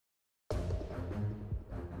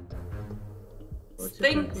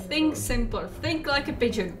Think simpler. Think like a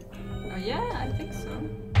pigeon. Oh yeah, I think so.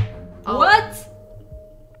 Oh. What?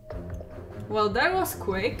 Well, that was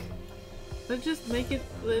quick. Let's just make it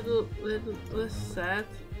a little less sad.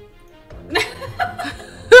 The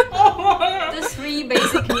 3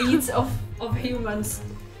 basic needs of humans.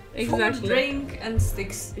 Exactly. Food, drink, and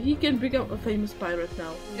sticks. He can become a famous pirate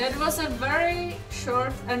now. That was a very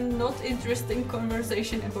short and not interesting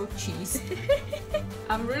conversation about cheese.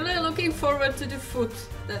 I'm really looking forward to the food.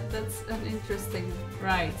 That's an interesting...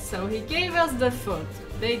 Right, so he gave us the food.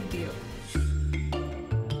 Big deal.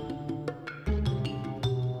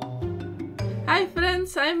 Hi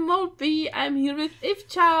friends, I'm Molpe. I'm here with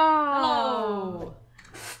Ivcha. Hello!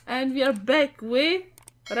 And we are back with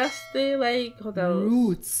Rusty Lake Hotel.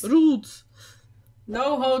 Roots.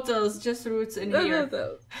 No hotels, just roots in here.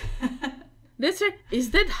 Hotels. That's right.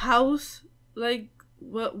 Is that house like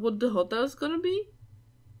what the hotel's gonna be?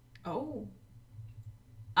 Oh.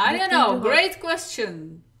 I don't know. Great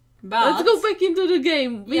question. But let's go back into the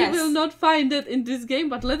game. We yes. will not find it in this game,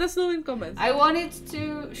 but let us know in comments. I wanted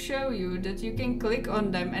to show you that you can click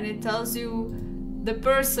on them and it tells you the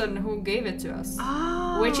person who gave it to us.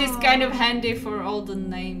 Ah. Which is kind of handy for all the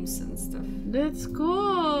names and stuff. That's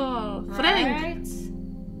cool. Frank. Right?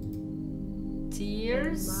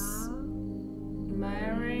 Tears.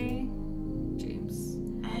 Mary. James.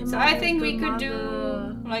 So I think we could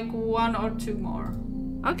do like 1 or 2 more.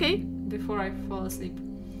 Okay. Before I fall asleep.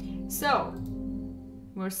 So,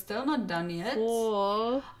 we're still not done yet.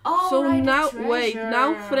 Cool. Oh, so right, now, wait,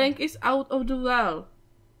 now Frank is out of the well.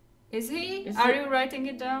 Is he? Are you writing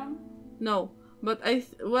it down? No, but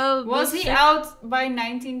well... Was he out by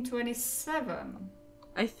 1927?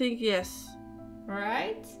 I think yes.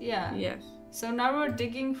 Right? Yeah. Yes. So now we're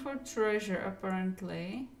digging for treasure,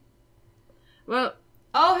 apparently. Well...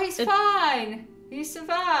 Oh, he's fine! He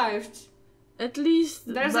survived! At least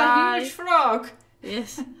there's a huge frog!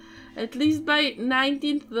 Yes. At least by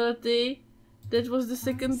 1930, that was the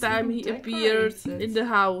second time he appeared in the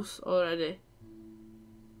house already.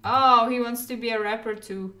 Oh, he wants to be a rapper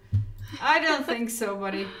too. I don't think so,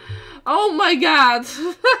 buddy. Oh my god!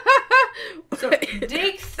 So,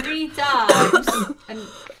 dig 3 times and...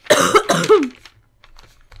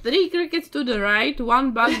 3 crickets to the right,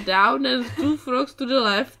 1 bug down, and 2 frogs to the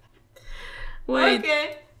left. Wait.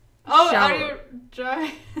 Okay. Oh, shower. Are you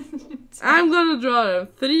dry? I'm gonna draw them.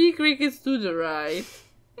 3 crickets to the right.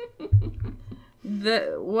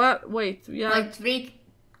 Wait, we are... Like 3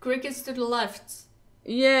 crickets to the left.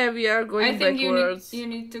 Yeah, we are going backwards. I think you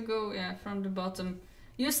need to go, from the bottom.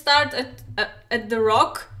 You start at the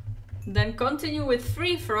rock, then continue with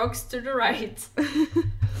 3 frogs to the right.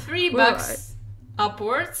 3 bugs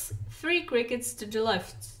upwards, 3 crickets to the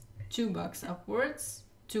left. 2 bugs upwards,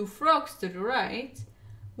 2 frogs to the right.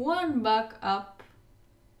 1 bug up,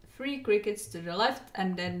 3 crickets to the left,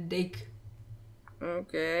 and then dig.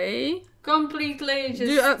 Okay. Completely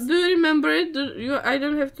just... Do you remember it? I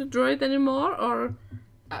don't have to draw it anymore, or...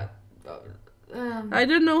 I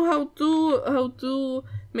don't know how to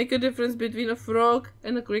make a difference between a frog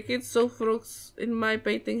and a cricket, so frogs in my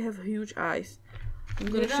painting have huge eyes. I'm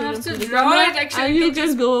gonna show them to the camera, actually, and you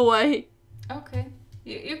can go away. Okay.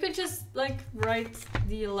 You could just, like, write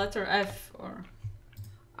the letter F, or...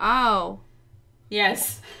 Ow.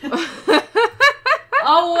 Yes.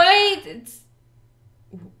 Oh wait, it's...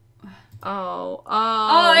 Oh.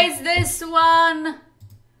 Oh, it's this one!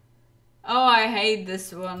 Oh, I hate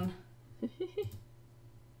this one.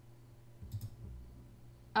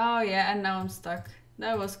 Oh yeah, and now I'm stuck.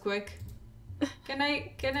 That was quick. Can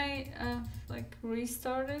I like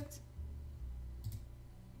restart it?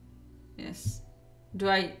 Yes. Do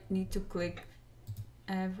I need to click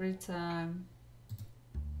every time?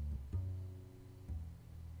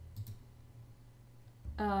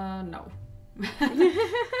 No.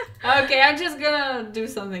 Okay, I'm just gonna do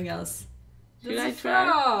something else. There's a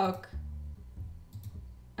frog.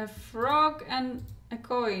 A frog and a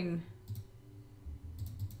coin.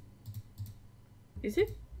 Is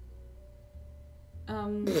it?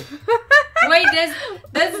 Wait,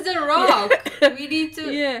 that's the rock. We need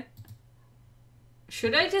to... Yeah.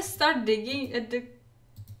 Should I just start digging at the...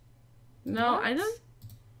 No, what? I don't...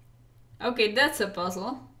 Okay, that's a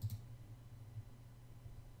puzzle.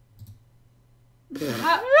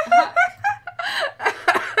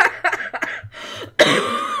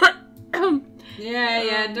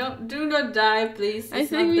 Yeah, do not die, please. It's I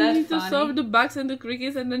think we need funny. to solve the bugs and the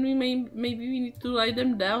crickets, and then maybe we need to lie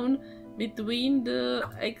them down between the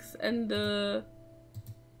eggs and the...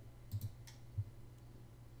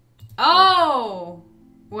 Oh!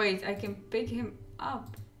 Wait, I can pick him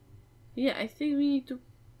up. Yeah, I think we need to...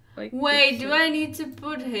 Like, wait, do I need to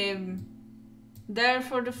put him there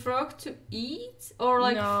for the frog to eat? Or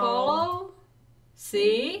like follow?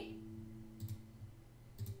 See?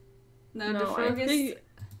 No, the frog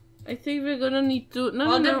I think we're gonna need to...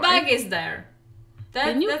 No, the bag is there.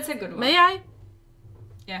 That's a good one. May I?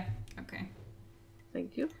 Yeah, okay.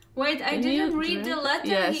 Thank you. Wait, I didn't read the letter.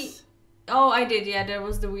 Yes. Oh, I did, yeah, there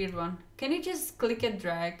was the weird one. Can you just click and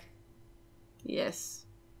drag? Yes.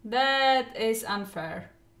 That is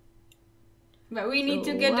unfair. But we need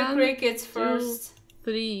to get the crickets first.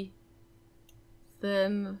 2, 3.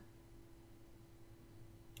 Then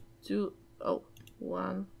 2. Oh,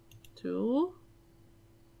 1, 2.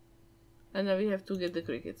 And then we have to get the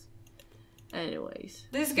crickets. Anyways.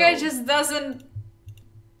 This guy just doesn't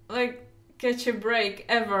like catch a break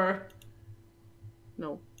ever.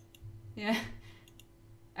 No. Yeah.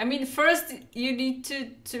 I mean, first you need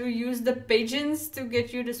to use the pigeons to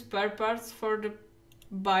get you the spare parts for the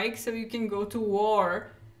bike so you can go to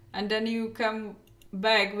war. And then you come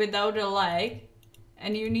back without a leg.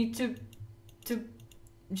 And you need to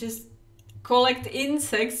just collect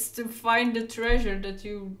insects to find the treasure that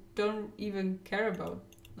you don't even care about.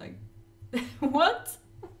 Like, what?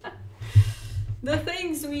 The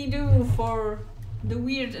things we do for the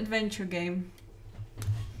weird adventure game.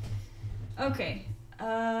 Okay.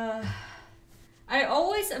 I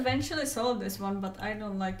always eventually solve this one, but I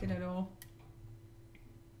don't like it at all.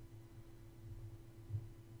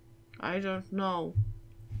 I don't know.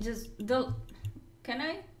 Can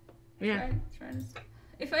I? Yeah. Try this.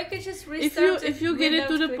 If I could just restart if you get it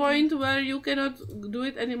to the point where you cannot do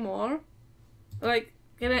it anymore, like,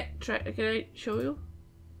 can I show you?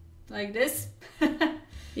 Like this?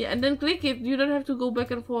 Yeah, and then click it. You don't have to go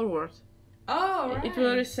back and forward. Oh, right. It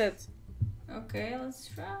will reset. Okay, let's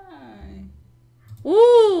try.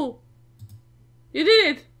 Ooh! You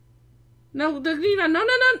did it! No, the green one. No.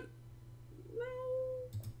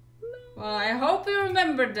 Well, I hope you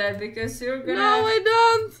remember that because you're gonna... No, I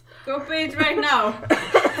don't! Copy it right now.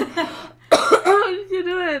 How did you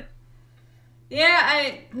do it?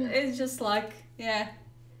 Yeah, it's just like, yeah.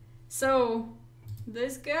 So,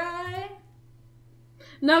 this guy...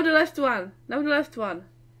 Now the left one.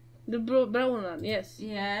 The brown one, yes.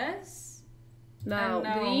 Yes. Now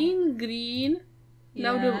green. Yeah.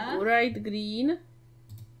 Now the right green.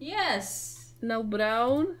 Yes. Now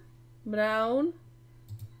brown. Green.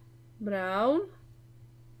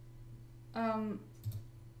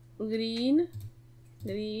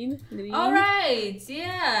 All right,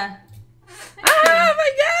 yeah. Oh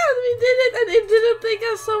my god, we did it, and it didn't take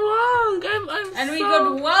us so long. And we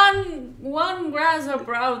got one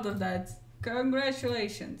grasshopper out of that.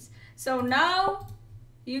 Congratulations. So now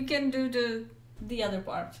you can do the other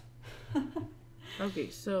part. Okay,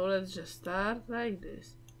 so let's just start like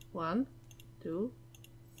this. 1, 2,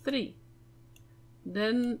 3.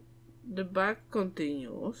 Then the back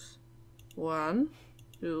continues. 1,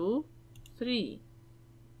 2, 3.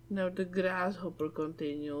 Now the grasshopper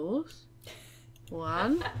continues.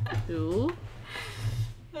 1, 2,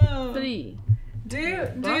 3. Do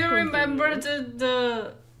you remember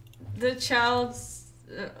the child's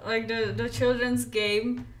like the children's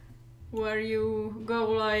game where you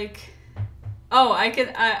go like, oh,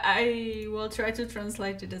 I will try to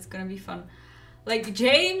translate it. It's gonna be fun. Like,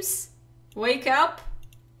 James, wake up,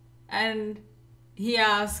 and he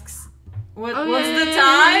asks, what's the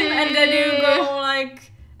time? And then you go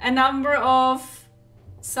like a number of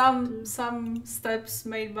some steps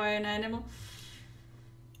made by an animal.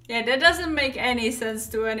 Yeah, that doesn't make any sense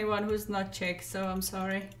to anyone who's not Czech, so I'm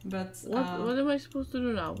sorry, but... What am I supposed to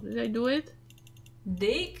do now? Did I do it?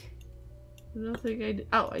 Dig? I don't think I did.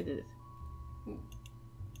 Oh, I did it.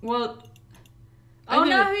 Well... Oh,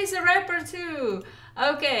 now he's a rapper too!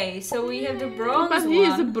 Okay, so we have the bronze one. But he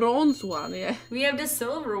is the bronze one, yeah. We have the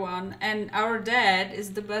silver one, and our dad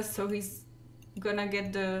is the best, so he's gonna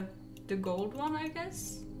get the gold one, I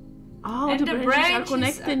guess? Oh, and the branches are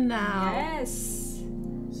connected now. Yes.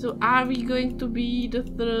 So are we going to be the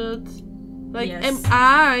third? Like, yes. am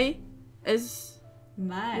I as...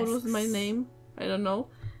 Masks. What was my name? I don't know.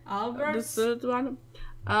 Albert? The third one.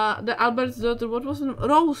 The Albert's daughter. What was it?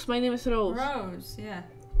 Rose. My name is Rose. Rose, yeah.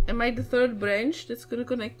 Am I the third branch that's gonna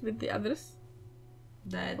connect with the others?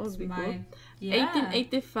 That's my... Cool. Yeah.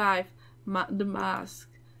 1885. The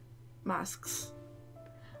masks.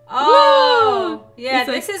 Oh! Woo! Yeah,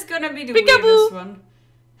 it's this is gonna be the Peekaboo! weirdest one.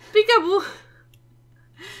 Peekaboo!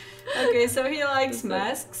 Okay, so he likes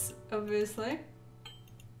masks, obviously.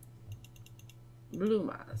 Blue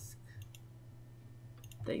mask.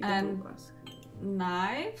 Take the blue mask.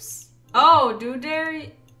 Knives? Oh, do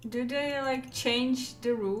they like change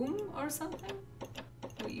the room or something?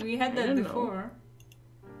 We had that before.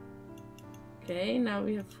 Okay, now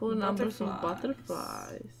we have 4 numbers of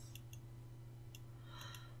butterflies.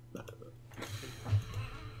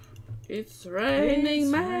 It's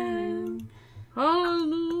raining, man.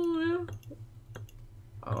 Hallelujah.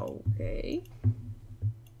 Okay.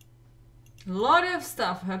 A lot of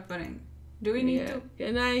stuff happening. Do we need to...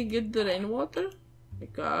 Can I get the rainwater? I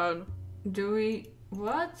can. Do we...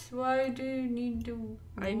 What? Why do you need to...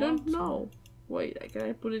 I don't know. Wait, can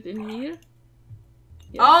I put it in here?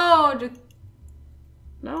 Yes. Oh, the...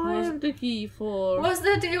 Now I have the key for... Was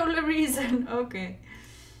that the only reason? Okay.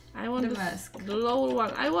 I want the mask. The lower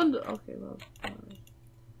one. I want the... Okay, well...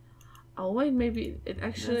 Oh wait, maybe it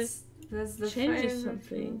actually that's the changes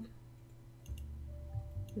something.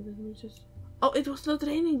 Let me just... Oh, it was not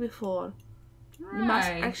raining before. Right. The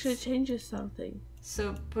mask actually changes something.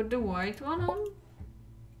 So put the white one on.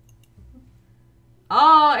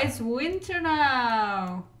 Oh, it's winter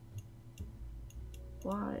now.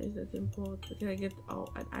 Why is that important? Can I get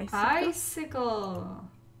an icicle? Icicle.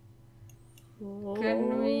 Oh.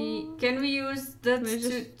 Can we use that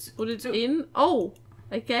to put it in? Oh,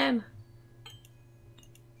 I can.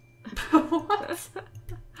 What?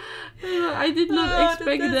 I did not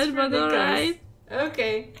expect that, but alright.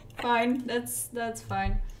 Okay, fine. That's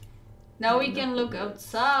fine. Now we can look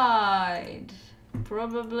outside.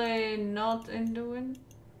 Probably not in the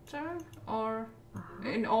winter or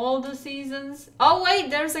in all the seasons. Oh wait,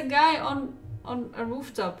 there's a guy on a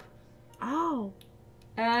rooftop. Oh.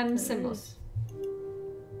 And symbols.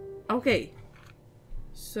 Okay.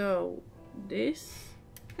 So this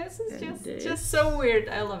is just so weird.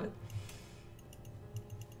 I love it.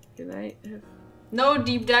 Can I have... No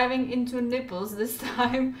deep diving into nipples this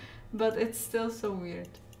time, but it's still so weird.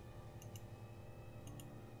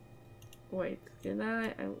 Wait, can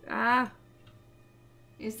I...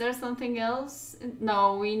 Is there something else?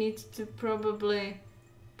 No, we need to probably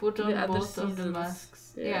put on both of the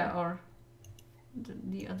masks. Yeah, or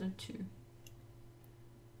the other two.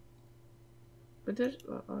 But there's...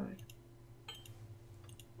 alright.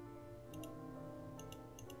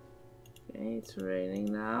 Okay, it's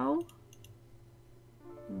raining now.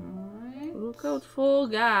 Alright. Look out for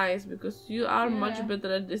guys, because you are much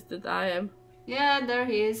better at this than I am. Yeah, there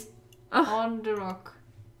he is. On the rock.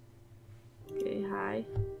 Okay, hi.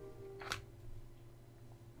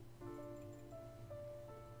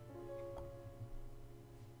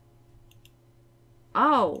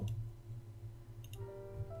 Oh!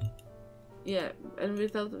 Yeah, and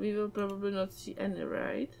without we will probably not see any,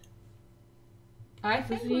 right? I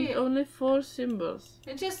think we need only 4 symbols.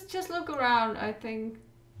 Just look around. I think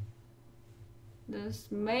there's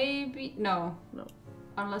maybe no,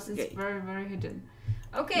 unless it's very hidden.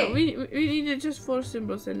 Okay. No, we needed just 4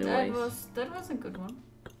 symbols anyways. That was a good one.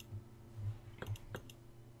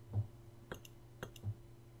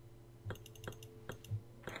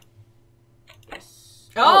 Yes.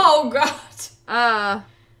 Oh God.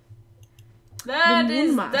 That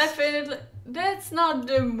is definitely... That's not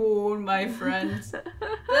the moon, my friends.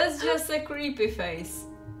 That's just a creepy face.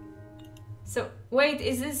 So, wait,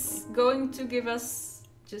 is this going to give us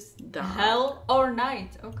just hell or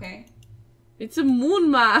night? Okay. It's a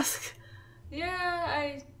moon mask.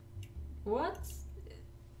 Yeah, What?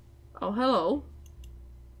 Oh, hello.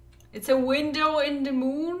 It's a window in the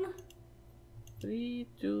moon? 3,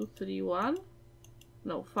 2, 3, 1.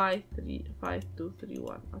 No, 5, 3, 5, 2, 3,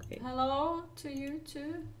 1. Okay. Hello to you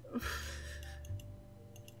too.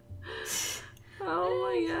 Oh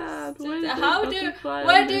my God!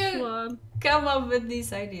 Where do you come up with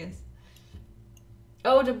these ideas?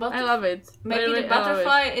 Oh, the butterfly. I love it. Maybe the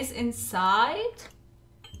butterfly is inside.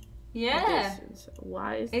 Yeah.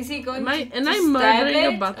 Why is he going to? Am I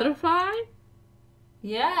murdering a butterfly?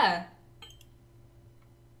 Yeah.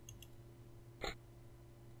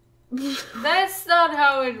 That's not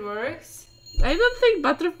how it works. I don't think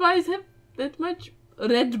butterflies have that much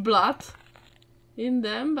red blood in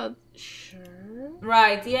them, but sure.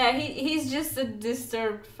 Right, yeah, he's just a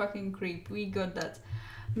disturbed fucking creep. We got that.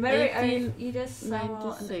 Mary, Ida,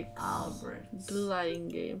 Samuel, and Albert. The lying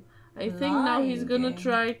game. I think now he's gonna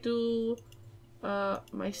try to...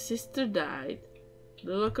 my sister died.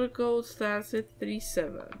 The locker code starts at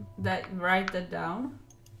 37. Write that down.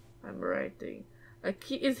 I'm writing. A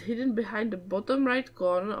key is hidden behind the bottom right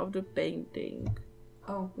corner of the painting.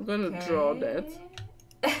 Oh, I'm gonna draw that.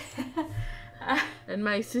 And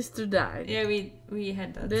my sister died. Yeah, we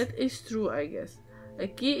had that. That is true, I guess. A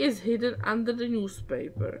key is hidden under the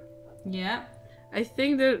newspaper. Yeah. I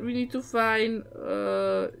think that we need to find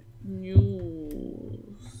news.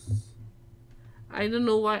 I don't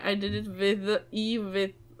know why I did it with the E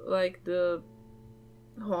with like the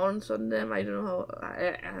horns on them. I don't know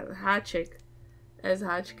how. Hatchek. As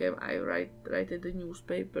Hatchcam, I write in the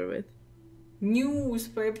newspaper with.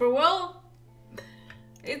 Newspaper? Well,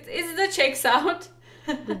 it's the checks out.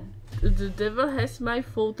 The devil has my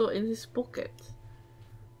photo in his pocket.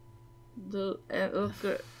 The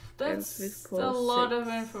That's a lot of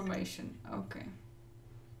information. Okay.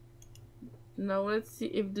 Now let's see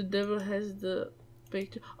if the devil has the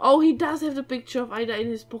picture. Oh, he does have the picture of Ida in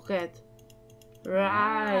his pocket.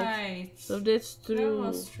 Right. So that's true. That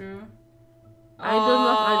was true. I don't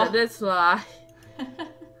love Ida. That's a lie.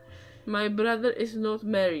 My brother is not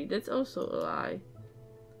married. That's also a lie.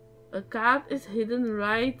 A card is hidden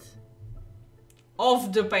right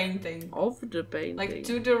of the painting. Of the painting. Like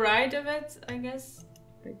to the right of it, I guess.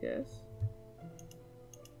 Yeah.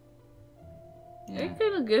 I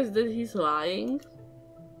kind of guess that he's lying.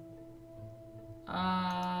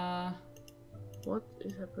 What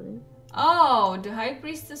is happening? Oh, the high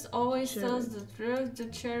priestess always tells the truth. The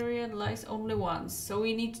chariot lies only once, so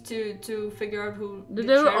we need to figure out who the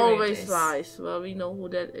devil chariot always is. lies. Well, we know who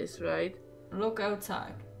that is, right? Look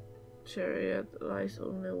outside. Chariot lies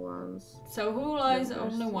only once. So who lies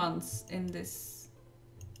only once in this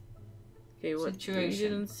situation? You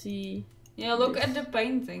didn't see. Yeah, look at the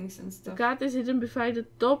paintings and stuff. The card is hidden behind the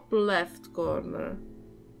top left corner.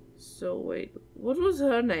 So wait, what was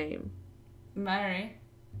her name? Mary.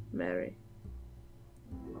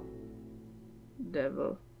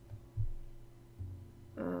 Devil.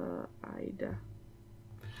 Ida.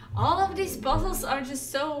 All of these puzzles are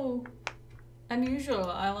just so unusual.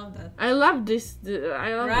 I love that. I love this.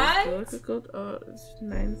 I love right? this code. Oh, it's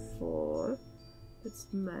 9-4. It's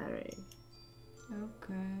Mary.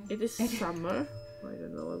 Okay. It is summer. I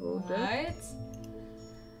don't know about that.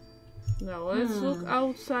 Now let's look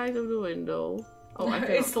outside of the window. Oh,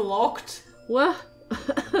 it's locked. Well,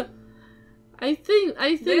 I think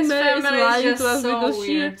this Mary is lying to us so because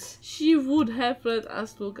weird. she would have let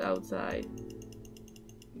us look outside.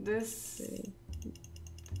 This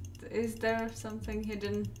is there something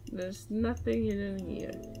hidden? There's nothing hidden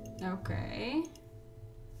here. Okay.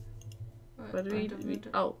 But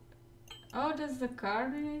Oh, that's the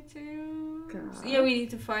card we need to use? Card. Yeah, we need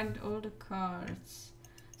to find all the cards.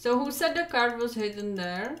 So who said the card was hidden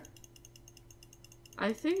there?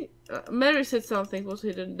 I think Mary said something was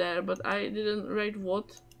hidden there, but I didn't write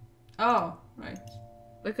what. Oh, right.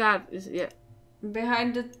 The card is,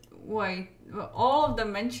 behind the... Wait, all of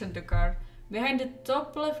them mentioned the card. Behind the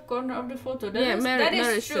top left corner of the photo. That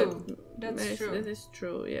is true. That's true. That is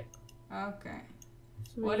true, yeah. Okay.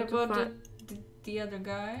 So what about the other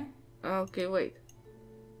guy? Okay, wait.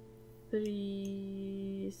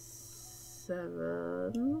 3,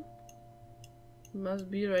 7...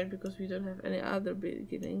 Must be right because we don't have any other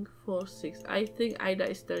beginning. 4, 6. I think Ida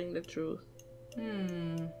is telling the truth.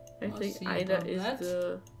 I think Ida is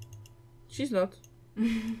the... She's not.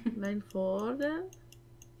 9-4 then?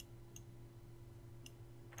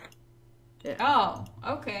 Yeah. Oh,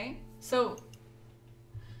 okay. So,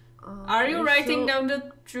 are you writing down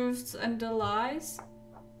the truths and the lies?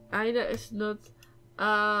 Ida is not...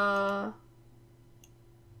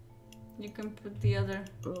 You can put the other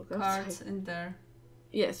cards in there.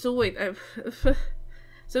 Yeah, so wait.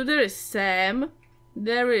 So there is Sam.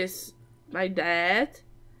 There is my dad.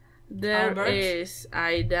 There is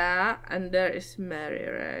Ida. And there is Mary,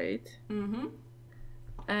 right? Mm-hmm.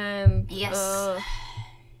 And yes.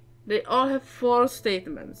 They all have 4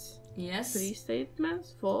 statements. Yes. 3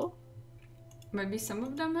 statements? 4? Maybe some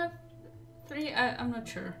of them have 3. I'm not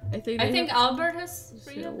sure. I think Albert has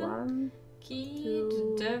 3 of them. 1. Key,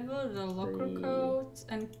 2, the devil, the locker codes,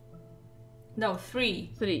 and... No, 3.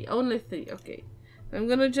 3. Only 3, okay. I'm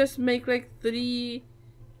gonna just make like 3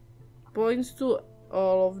 points to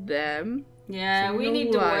all of them. Yeah, so we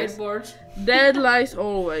need the whiteboard. Dead lies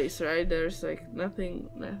always, right? There's like nothing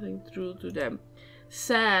true to them.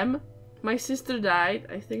 Sam, my sister died.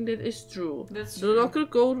 I think that is true. That's true. The locker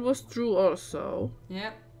code was true also.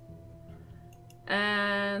 Yep.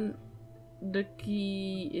 And... the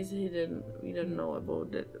key is hidden. We don't know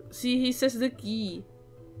about that. See, he says the key.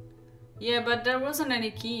 Yeah, but there wasn't any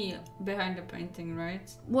key behind the painting, right?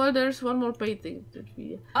 Well, there's one more painting that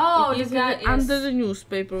we... Oh, the guy is... under the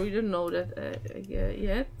newspaper. We don't know that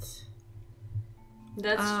yet.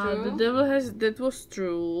 That's true. The devil has... That was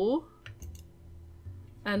true.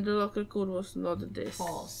 And the locker code was not this.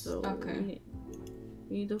 False. So okay.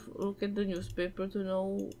 We need to look at the newspaper to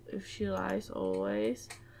know if she lies always.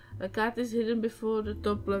 A cat is hidden before the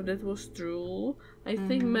top left. That was true. I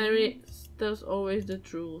think Mary tells always the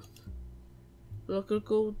truth. Locker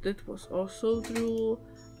code, that was also true.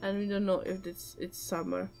 And we don't know if it's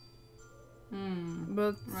summer.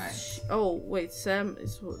 But right. Oh wait, Sam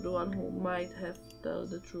is the one who might have told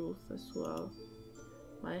the truth as well.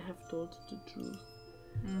 Might have told the truth.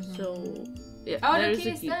 So yeah, there is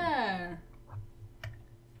a key. There.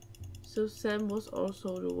 So Sam was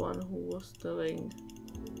also the one who was telling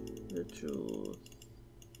the truth.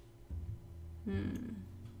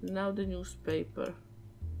 Now the newspaper.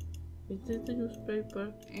 Is it the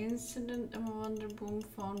newspaper? Incident of Vanderboom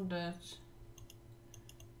found dead.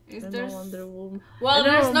 Is and there Vanderboom? Well,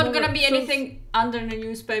 there's not gonna be anything under the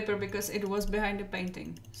newspaper because it was behind the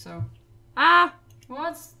painting. So.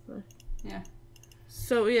 What? Yeah.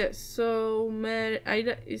 So yeah, so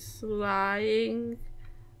Ida is lying.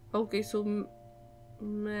 Okay, so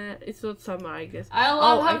it's not summer, I guess. I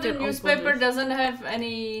love how the newspaper doesn't have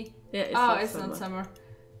any. Yeah, it's not summer.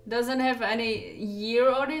 Doesn't have any year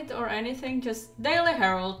on it or anything. Just Daily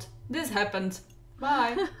Herald. This happened.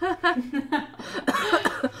 Bye.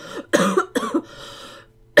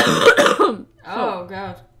 Oh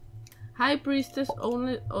God. High Priestess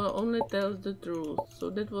only tells the truth. So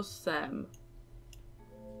that was Sam.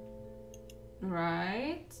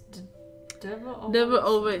 Right. The devil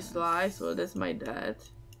always lies. Well, that's my dad.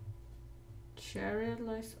 Chariot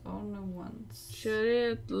lies only once.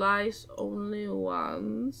 Chariot lies only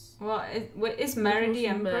once. Well, is Mary the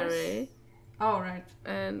Empress? Mary. Oh, right.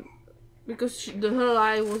 And because her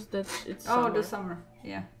lie was that it's summer. Oh, the summer.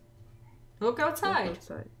 Yeah. Look outside. Look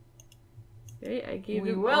outside. Okay, I gave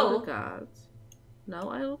you all the cards. Now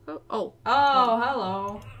I look out. Oh. Oh,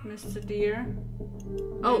 hello, Mr. Deer.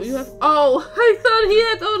 Oh, you have. Oh, I thought he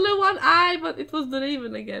had only one eye, but it was the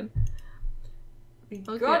raven again. We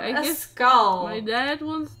got a skull. My dad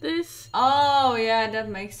wants this. Oh, yeah, that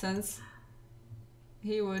makes sense.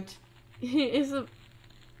 He would. He is a.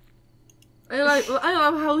 I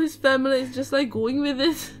love how his family is just like going with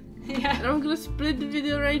it. Yeah. And I'm gonna split the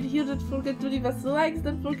video right here. Don't forget to leave us likes.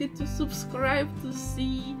 Don't forget to subscribe to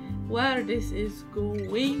see where this is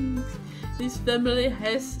going. This family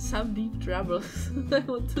has some deep troubles. I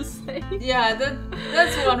want to say. Yeah,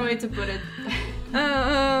 that's one way to put it.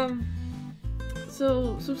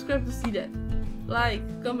 So subscribe to see that. Like,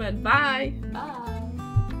 comment, bye. Bye.